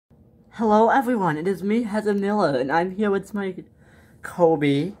Hello everyone, it is me, Heather Miller, and I'm here with my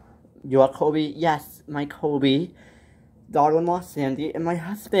Coby. Your Coby? Yes, my Coby. Daughter-in-law Sandy, and my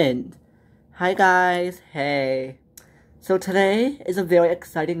husband. Hi guys, hey. So today is a very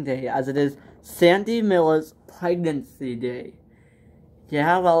exciting day, as it is Sandy Miller's pregnancy day.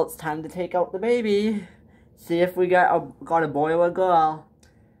 Yeah, well, it's time to take out the baby. See if we got a boy or a girl.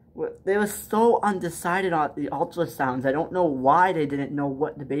 They were so undecided on the ultrasounds. I don't know why they didn't know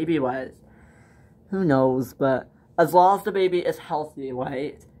what the baby was. Who knows, but as long as the baby is healthy,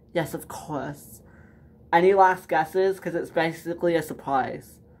 right? Yes, of course. Any last guesses? Because it's basically a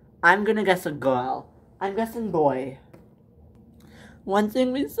surprise. I'm gonna guess a girl. I'm guessing boy. One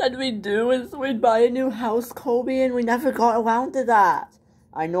thing we said we'd do is we'd buy a new house, Coby, and we never got around to that.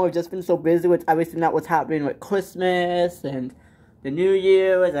 I know I've just been so busy with everything that was happening with Christmas and the New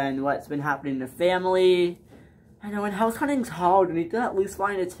Year's and what's been happening in the family. I know, and house hunting's hard. We need to at least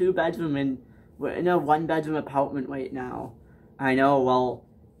find a 2-bedroom, and we're in a 1-bedroom apartment right now. I know, well,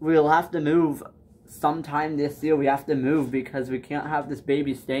 we'll have to move sometime this year. We have to move because we can't have this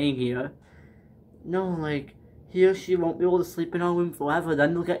baby staying here. No, like, he or she won't be able to sleep in our room forever.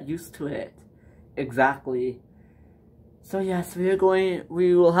 Then they'll get used to it. Exactly. So yes, we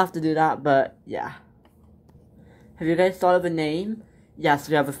will have to do that, but yeah. Have you guys thought of a name? Yes,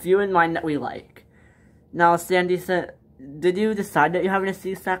 we have a few in mind that we like. Now, Sandy said, did you decide that you're having a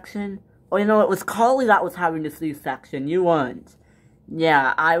C-section? Oh, you know, it was Carly that was having the C-section. You weren't.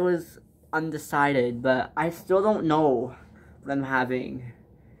 Yeah, I was undecided, but I still don't know what I'm having.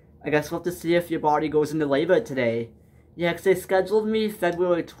 I guess we'll have to see if your body goes into labor today. Yeah, because they scheduled me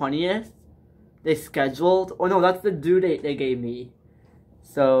February 20th. They scheduled... Oh, no, that's the due date they gave me.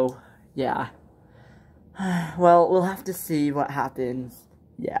 So, yeah. Well, we'll have to see what happens.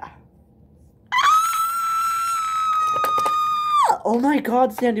 Yeah. Oh my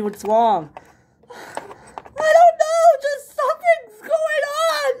god, Sandy, what's wrong? I don't know, just something's going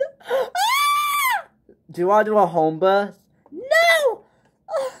on! Do you want to do a home birth? No!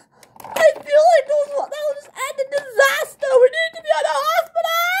 I feel like that will just end in disaster! We need to be at a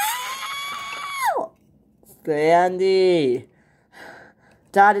hospital! Sandy!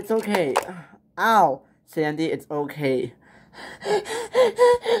 Dad, it's okay. Ow! Sandy, it's okay.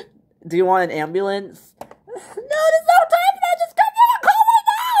 Do you want an ambulance? No, there's no time for that! Just come here and call right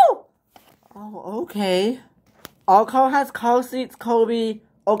now! Oh, okay. Our car has car seats, Coby.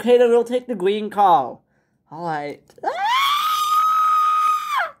 Okay, then we'll take the green car. Alright. Ah!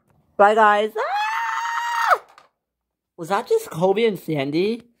 Bye, guys. Ah! Was that just Coby and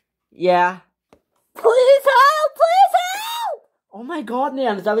Sandy? Yeah. Please help! Please help! Oh my god,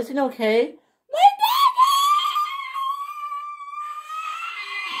 ma'am, is everything okay?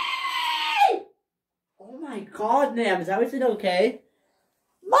 Oh my god, ma'am, is everything okay?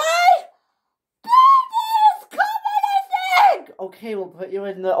 My baby is coming, Okay, we'll put you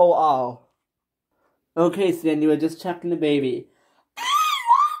in the OR. Okay, Sandy, we're just checking the baby.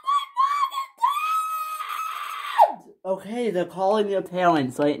 Okay, they're calling your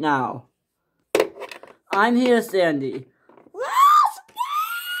parents right now. I'm here, Sandy.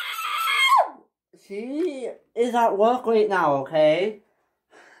 She is at work right now, okay?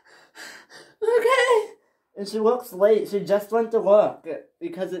 Okay. And she looks late. She just went to work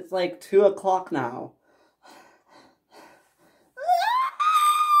because it's like 2 o'clock now.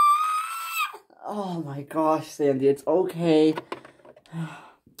 Oh my gosh, Sandy, it's okay.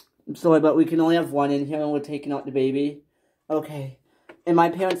 I'm sorry, but we can only have one in here and we're taking out the baby. Okay. And my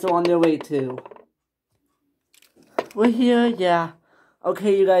parents are on their way too. We're here, yeah.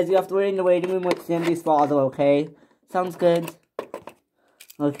 Okay, you guys, you have to wait in the waiting room with Sandy's father, okay? Sounds good?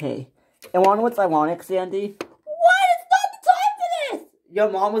 Okay. And want to know what's ironic, Sandy? What? It's not the time for this! Your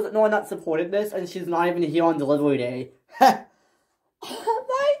mom was the one that supported this, and she's not even here on delivery day. Oh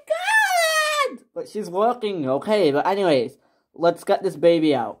my god! But she's working, okay, but anyways, let's get this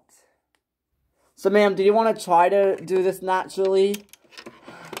baby out. So, ma'am, do you want to try to do this naturally?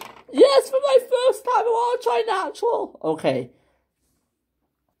 Yes, for my first time, I want to try natural. Okay.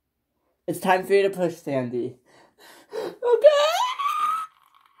 It's time for you to push, Sandy. Okay!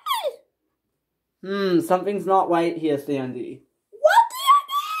 Something's not right here, Sandy. What do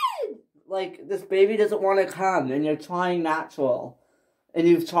you mean? Like, this baby doesn't want to come, and you're trying natural. And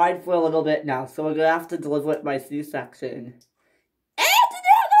you've tried for a little bit now, so we're gonna have to deliver it by C-section.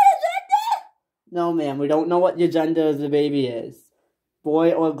 No, ma'am, we don't know what your gender of the baby is.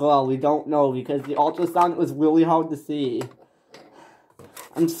 Boy or girl, we don't know, because the ultrasound was really hard to see.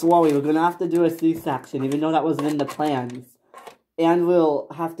 I'm sorry, we're gonna have to do a C-section, even though that wasn't in the plans. And we'll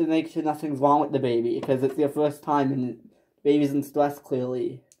have to make sure nothing's wrong with the baby, because it's your first time and the baby's in stress,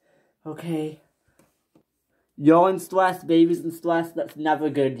 clearly. Okay. You're in stress, baby's in stress, that's never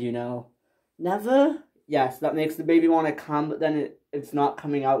good, you know. Never? Yes, that makes the baby want to come, but then it's not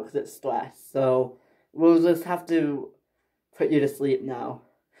coming out because it's stressed. So, we'll just have to put you to sleep now.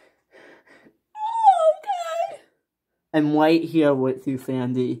 Okay. I'm right here with you,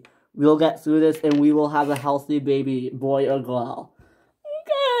 Sandy. We'll get through this and we will have a healthy baby, boy or girl.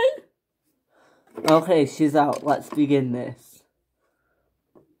 Okay. Okay, she's out. Let's begin this.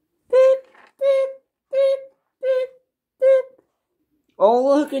 Beep, beep, beep, beep, beep. Oh,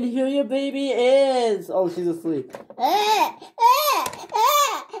 look, and here your baby is. Oh, she's asleep.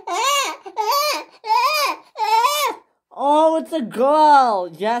 Oh, it's a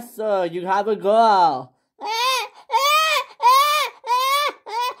girl. Yes, sir, you have a girl.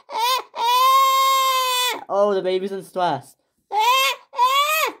 Oh, the baby's in stress.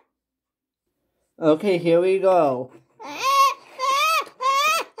 Okay, here we go.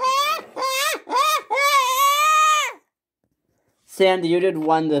 Sandy, you did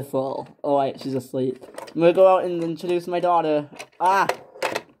wonderful. Alright, she's asleep. I'm gonna go out and introduce my daughter. Ah!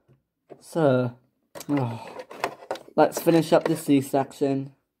 Sir. Oh. Let's finish up the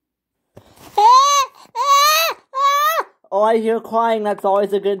C-section. Oh, I hear crying. That's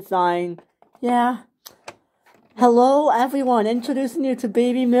always a good sign. Yeah. Hello, everyone. Introducing you to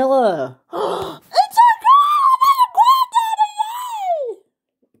baby Miller. It's our girl! Another granddaughter! Yay!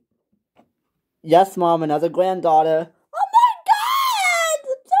 Yes, Mom, another granddaughter. Oh my God!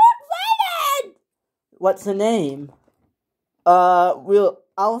 I'm so excited! What's her name?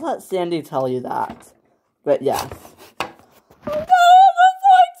 I'll let Sandy tell you that. But yes. Oh no, I'm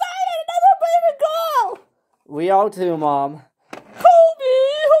so excited! Another baby girl! We are too, Mom. Coby!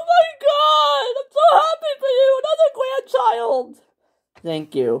 Oh my God! I'm so happy for you! Another grandchild!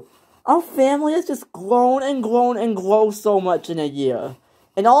 Thank you. Our family has just grown and grown and grown so much in a year.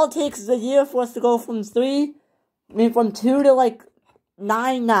 And all it takes is a year for us to go from 2 to like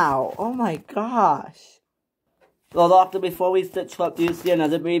 9 now. Oh my gosh. Well, doctor, before we stitch up, do you see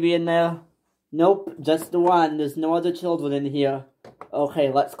another baby in there? Nope, just the one. There's no other children in here.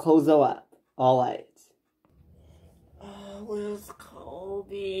 Okay, let's close her up. Alright. Oh, where's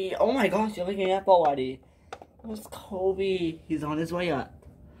Coby? Oh my gosh, you're waking up already. Where's Coby? He's on his way up.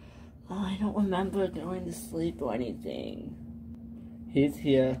 Oh, I don't remember going to sleep or anything. He's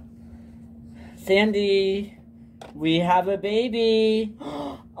here. Sandy, we have a baby.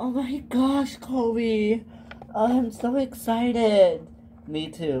 Oh my gosh, Coby. I'm so excited. Me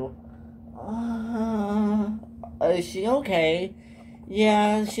too. Is she okay?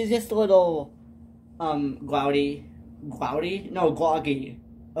 Yeah, she's just a little, groggy. No, groggy.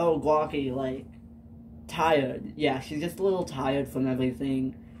 Oh, groggy, like, tired. Yeah, she's just a little tired from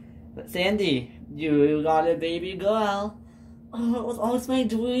everything. But Sandy, you got a baby girl. Oh, it was always my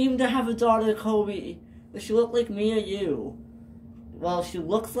dream to have a daughter, Coby. Does she look like me or you? Well, she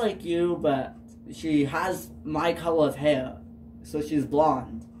looks like you, but she has my color of hair. So she's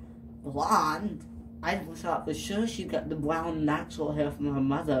blonde. Blonde? I thought for sure she got the brown natural hair from her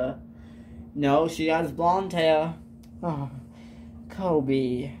mother. No, she has blonde hair. Oh,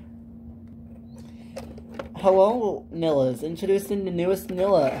 Coby. Hello, Millers. Introducing the newest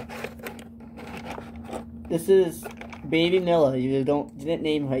Miller. This is baby Miller. You didn't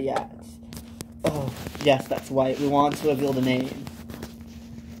name her yet. Oh, yes, that's right. We want to reveal the name.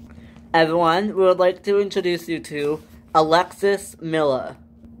 Everyone, we would like to introduce you to Alexis Miller.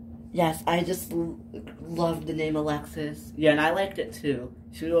 Yes, I just loved the name Alexis. Yeah, and I liked it too.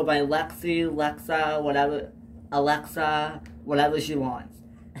 She would go by Lexi, Lexa, whatever. Alexa, whatever she wants.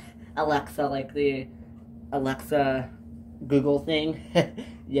 Alexa, like the Alexa Google thing.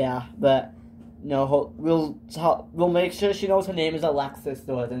 Yeah, but no, we'll make sure she knows her name is Alexis,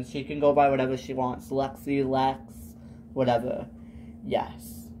 so then she can go by whatever she wants. Lexi, Lex, whatever.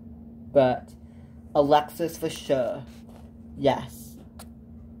 Yes. But Alexis for sure. Yes.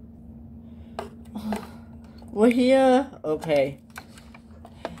 We're here. Okay.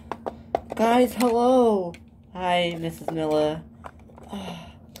 Guys, hello. Hi, Mrs. Miller.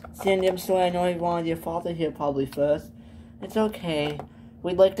 Sandy, I'm sorry, I know I wanted your father here probably first. It's okay.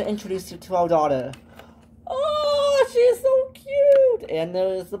 We'd like to introduce you to our daughter. Oh, she's so cute. And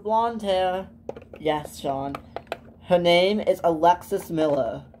there's the blonde hair. Yes, Sean. Her name is Alexis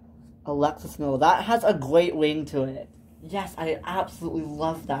Miller. Alexis Miller. That has a great ring to it. Yes, I absolutely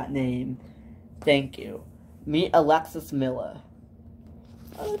love that name. Thank you. Meet Alexis Miller.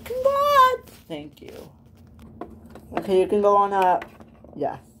 Oh, congrats! Thank you. Okay, you can go on up.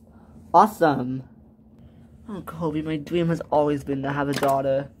 Yes. Awesome. Oh, Coby, my dream has always been to have a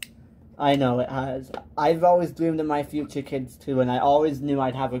daughter. I know it has. I've always dreamed of my future kids too, and I always knew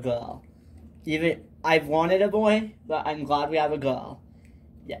I'd have a girl. Even I've wanted a boy, but I'm glad we have a girl.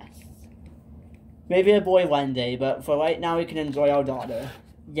 Yes. Maybe a boy one day, but for right now we can enjoy our daughter.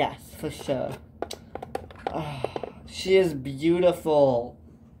 Yes, for sure. Oh, she is beautiful.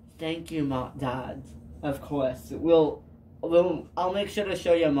 Thank you, Dad. Of course. I'll make sure to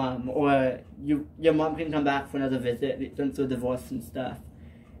show your mom, or your mom can come back for another visit since we're divorced and stuff.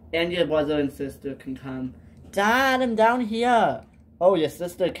 And your brother and sister can come. Dad, I'm down here. Oh, your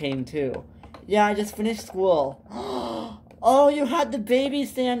sister came too. Yeah, I just finished school. Oh, you had the baby,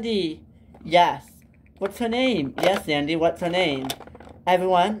 Sandy. Yes. What's her name? Yes, Sandy, what's her name?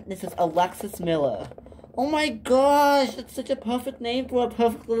 Everyone, this is Alexis Miller. Oh my gosh, that's such a perfect name for a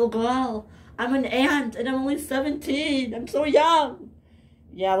perfect little girl. I'm an aunt, and I'm only 17. I'm so young.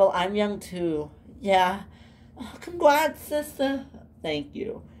 Yeah, well, I'm young too. Yeah. Oh, congrats, sister. Thank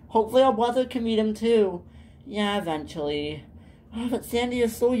you. Hopefully our brother can meet him too. Yeah, eventually. Oh, but Sandy, you're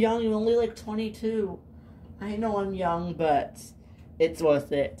so young. You're only like 22. I know I'm young, but it's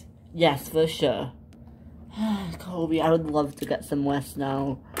worth it. Yes, for sure. Coby, I would love to get some rest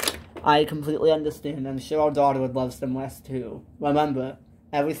now. I completely understand. I'm sure our daughter would love some rest too. Remember,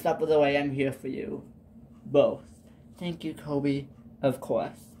 every step of the way, I'm here for you. Both. Thank you, Coby. Of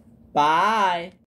course. Bye!